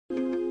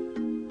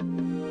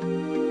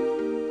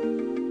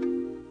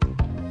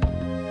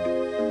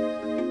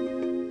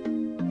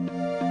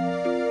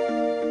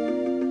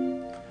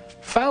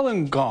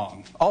Falun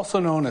Gong, also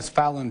known as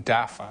Falun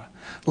Dafa,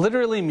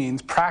 literally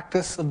means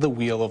practice of the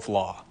wheel of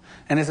law,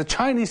 and is a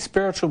Chinese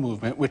spiritual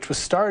movement which was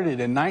started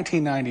in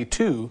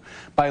 1992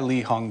 by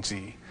Li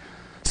Hongzhi.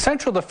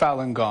 Central to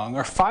Falun Gong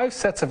are 5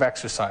 sets of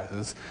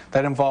exercises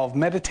that involve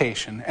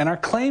meditation and are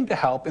claimed to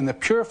help in the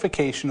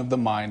purification of the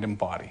mind and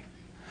body.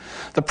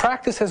 The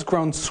practice has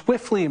grown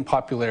swiftly in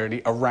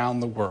popularity around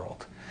the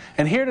world.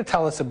 And here to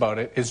tell us about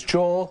it is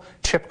Joel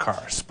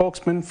Chipkar,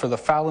 spokesman for the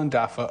Falun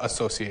Dafa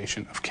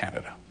Association of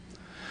Canada.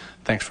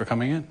 Thanks for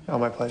coming in. Oh,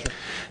 my pleasure.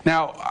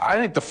 Now, I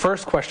think the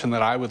first question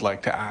that I would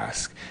like to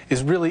ask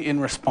is really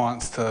in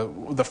response to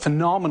the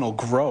phenomenal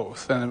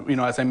growth. And, you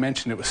know, as I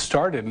mentioned, it was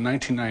started in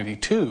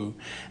 1992,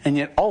 and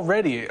yet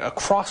already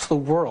across the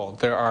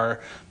world there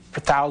are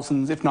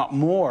thousands, if not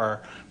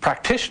more,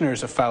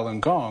 practitioners of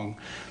Falun Gong.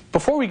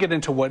 Before we get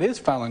into what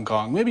is Falun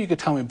Gong, maybe you could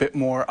tell me a bit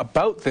more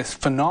about this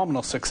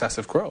phenomenal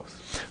successive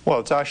growth. Well,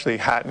 it's actually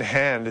hat in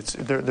hand. It's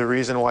the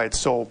reason why it's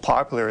so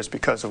popular is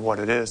because of what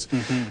it is. In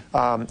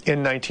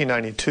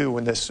 1992,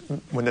 when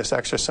this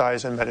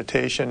exercise and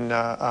meditation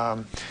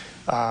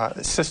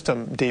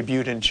system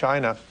debuted in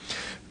China,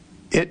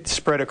 it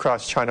spread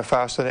across China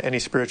faster than any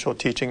spiritual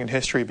teaching in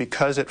history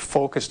because it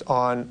focused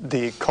on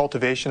the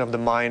cultivation of the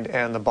mind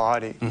and the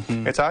body.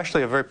 It's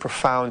actually a very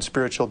profound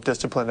spiritual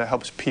discipline that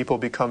helps people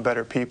become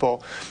better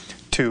people,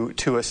 to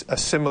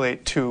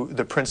assimilate to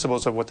the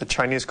principles of what the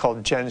Chinese call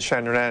Zhen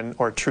Shen Ren,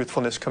 or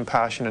truthfulness,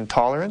 compassion, and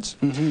tolerance,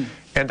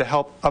 and to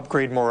help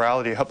upgrade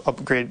morality, help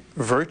upgrade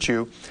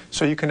virtue,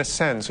 so you can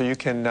ascend, so you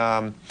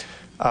can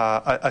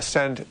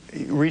ascend,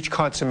 reach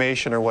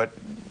consummation, or what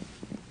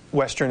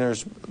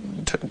Westerners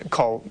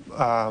call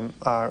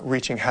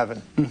reaching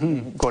heaven,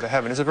 go to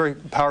heaven. It's a very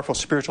powerful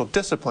spiritual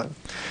discipline.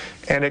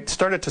 And it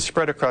started to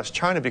spread across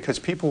China because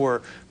people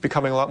were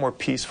becoming a lot more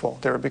peaceful.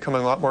 They were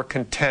becoming a lot more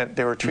content.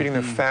 They were treating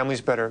their families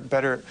better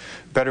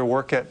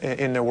work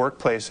in their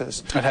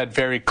workplaces. It had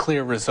very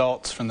clear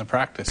results from the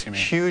practice, you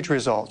mean? Huge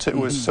results. It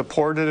was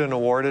supported and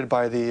awarded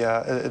by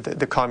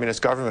the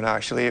communist government,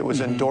 actually. It was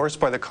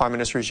endorsed by the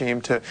communist regime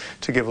to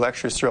give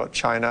lectures throughout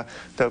China.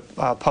 The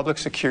Public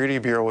Security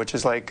Bureau, which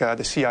is like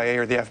the CIA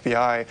or the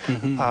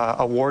FBI,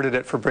 awarded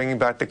it for bringing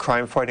back the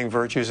crime-fighting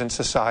virtues in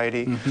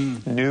society.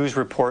 News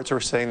reports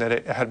were saying that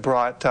it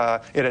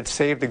had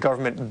saved the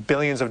government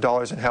billions of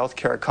dollars in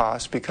healthcare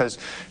costs, because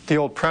the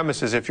old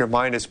premise is if your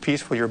mind is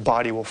peaceful, your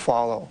body will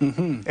follow.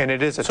 And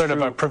it is a sort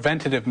of a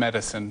preventative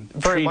medicine.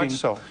 Very much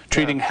so.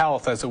 Treating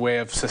health as a way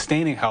of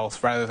sustaining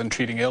health rather than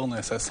treating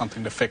illness as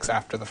something to fix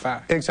after the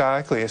fact.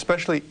 Exactly,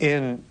 especially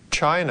in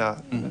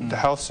China, the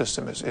health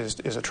system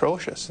is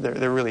atrocious.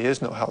 There really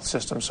is no health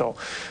system. So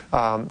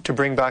to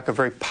bring back a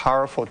very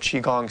powerful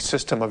Qigong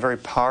system, a very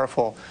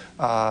powerful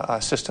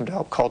system to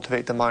help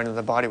cultivate the mind and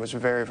the body, was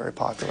very, very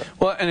popular.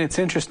 Well, and it's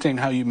interesting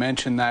how you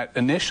mentioned that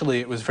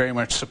initially it was very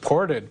much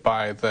supported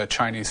by the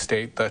Chinese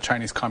state, the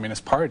Chinese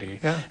Communist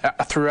Party,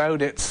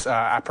 throughout its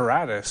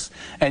apparatus,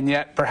 and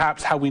yet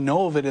perhaps how we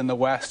know of it in the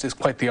West is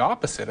quite the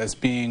opposite, as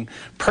being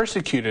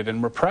persecuted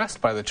and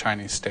repressed by the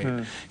Chinese state.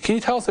 Can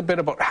you tell us a bit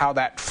about how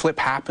that flip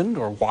happened,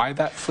 or why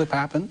that flip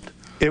happened?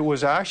 It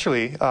was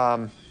actually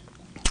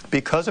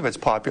because of its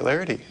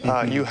popularity.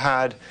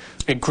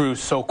 It grew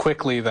so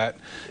quickly that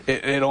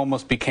it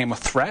almost became a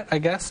threat, I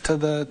guess, to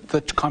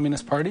the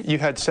Communist Party? You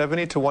had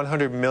 70 to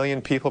 100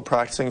 million people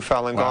practicing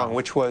Falun Gong,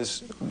 which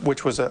was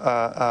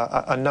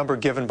a number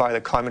given by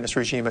the communist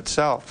regime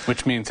itself.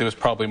 Which means it was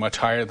probably much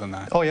higher than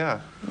that. Oh,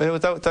 yeah.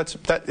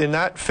 In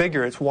that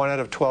figure, it's 1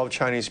 out of 12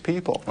 Chinese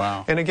people.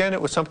 Wow. And again,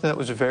 it was something that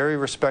was very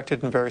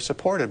respected and very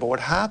supported. But what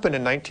happened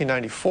in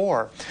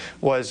 1994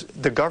 was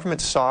the government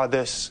saw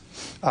this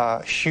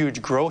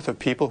huge growth of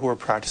people who were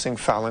practicing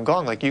Falun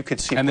Gong. Like, you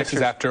could see And this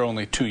is after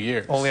only 2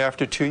 years. Only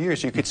after 2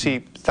 years. You could see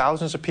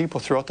thousands of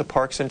people throughout the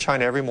parks in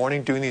China every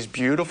morning doing these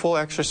beautiful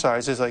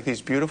exercises, like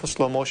these beautiful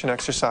slow-motion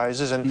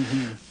exercises, and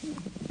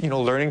you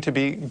know, learning to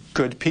be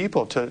good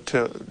people,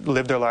 to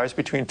live their lives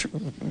between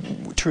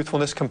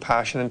truthfulness,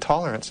 compassion, and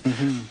tolerance.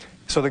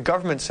 So the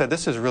government said,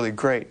 this is really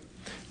great.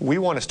 We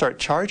want to start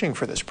charging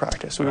for this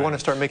practice. We want to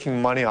start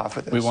making money off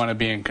of this. We want to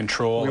be in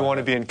control. We want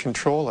to be in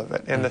control of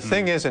it. And the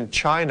thing is, in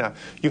China,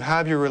 you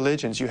have your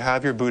religions. You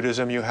have your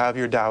Buddhism. You have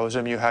your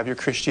Taoism. You have your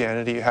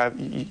Christianity. You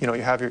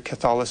have your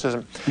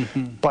Catholicism.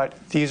 But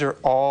these are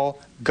all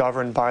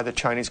governed by the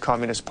Chinese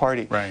Communist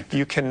Party. Right.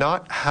 You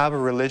cannot have a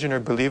religion or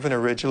believe in a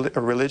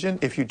religion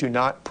if you do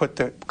not put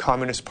the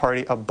Communist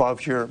Party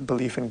above your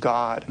belief in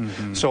God.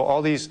 So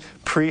all these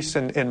priests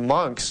and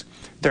monks,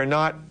 they're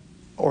not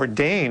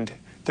ordained.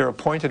 They're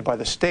appointed by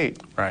the state.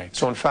 Right.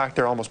 So in fact,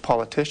 they're almost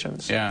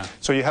politicians. Yeah.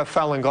 So you have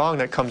Falun Gong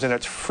that comes in,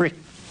 it's free.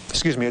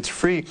 Excuse me, it's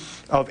free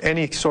of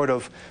any sort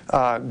of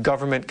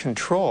government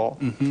control.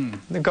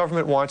 The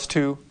government wants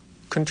to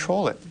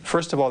control it.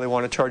 First of all, they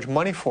want to charge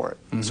money for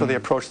it. So they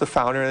approached the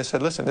founder and they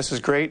said, listen, this is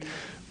great.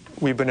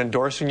 We've been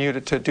endorsing you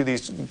to do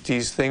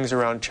these things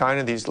around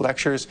China, these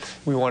lectures.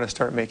 We want to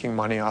start making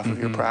money off of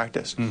your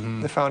practice.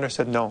 The founder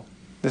said, no.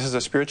 This is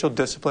a spiritual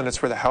discipline. It's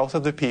for the health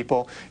of the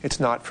people. It's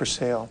not for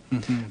sale.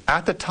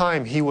 At the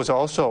time, he was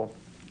also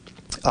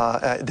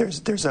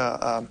there's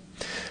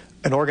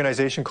an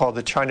organization called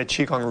the China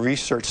Qigong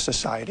Research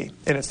Society,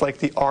 and it's like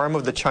the arm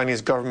of the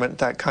Chinese government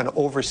that kind of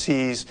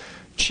oversees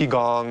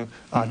Qigong,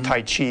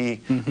 Tai Chi,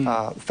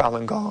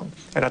 Falun Gong.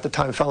 And at the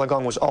time, Falun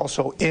Gong was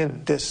also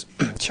in this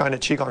China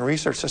Qigong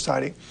Research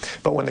Society.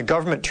 But when the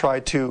government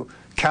tried to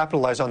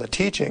capitalize on the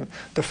teaching,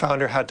 the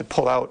founder had to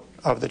pull out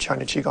of the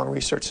China Qigong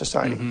Research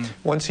Society.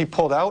 Once he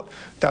pulled out,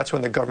 that's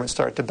when the government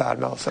started to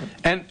badmouth him.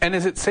 And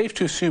is it safe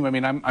to assume, I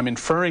mean, I'm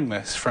inferring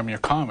this from your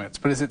comments,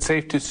 but is it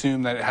safe to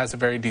assume that it has a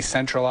very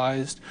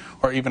decentralized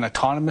or even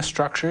autonomous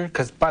structure?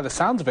 Because by the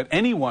sounds of it,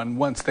 anyone,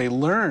 once they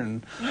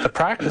learn the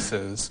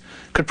practices,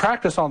 could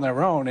practice on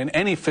their own in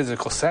any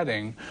physical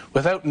setting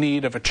without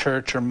need of a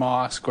church or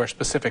mosque or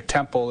specific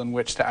temple in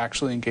which to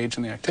actually engage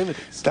in the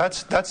activities.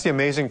 That's the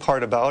amazing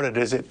part about it,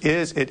 is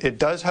it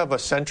does have a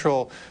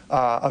central,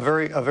 a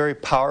very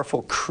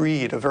powerful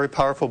creed, a very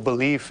powerful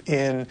belief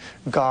in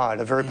God,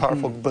 a very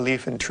powerful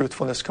belief in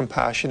truthfulness,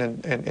 compassion,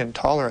 and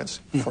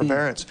tolerance,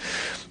 forbearance.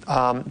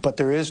 But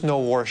there is no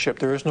worship,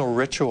 there is no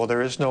ritual,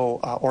 there is no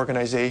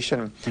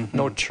organization,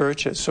 no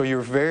churches. So you're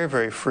very,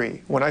 very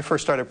free. When I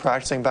first started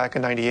practicing back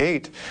in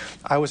 '98,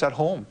 I was at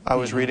home. I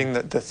was reading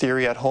the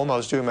theory at home. I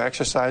was doing my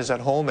exercise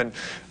at home, and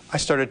I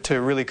started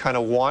to really kind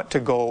of want to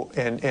go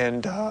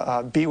and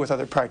be with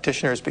other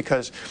practitioners,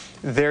 because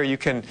there you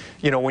can,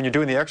 when you're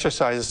doing the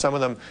exercises, some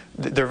of them,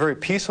 they're very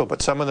peaceful,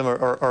 but some of them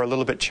are a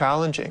little bit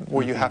challenging,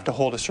 where you have to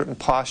hold a certain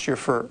posture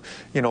for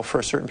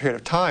a certain period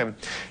of time.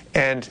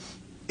 And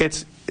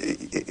it's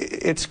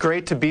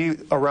great to be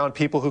around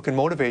people who can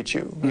motivate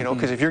you,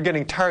 because if you're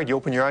getting tired, you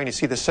open your eye and you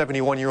see the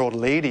 71-year-old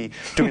lady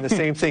doing the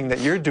same thing that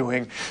you're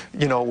doing,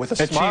 with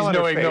a smile on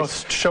her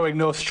face, showing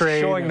no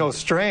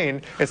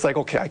strain. It's like,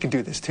 okay, I can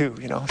do this too,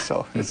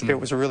 So it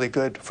was really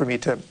good for me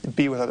to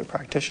be with other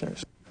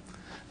practitioners.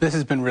 This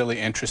has been really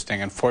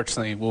interesting, and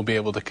fortunately we'll be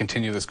able to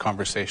continue this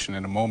conversation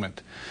in a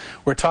moment.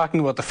 We're talking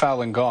about the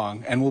Falun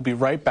Gong, and we'll be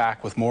right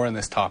back with more on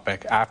this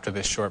topic after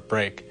this short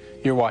break.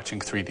 You're watching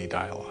 3D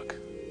Dialogue.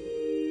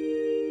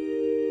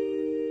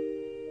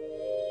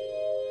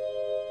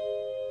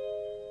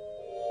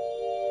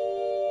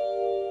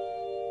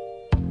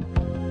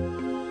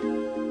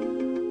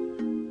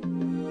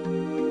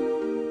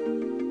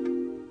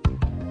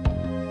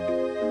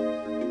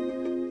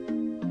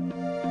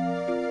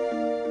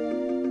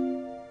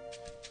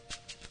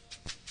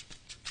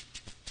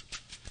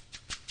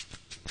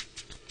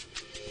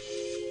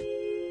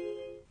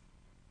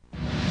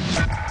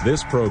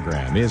 This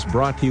program is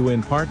brought to you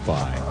in part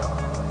by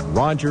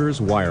Rogers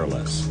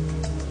Wireless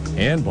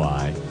and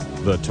by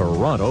the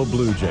Toronto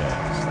Blue Jays.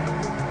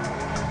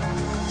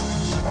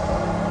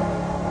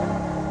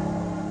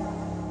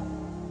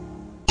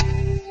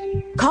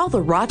 Call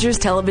the Rogers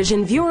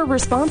Television Viewer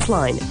Response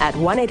Line at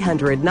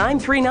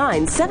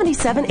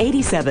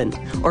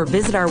 1-800-939-7787 or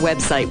visit our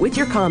website with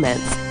your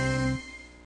comments.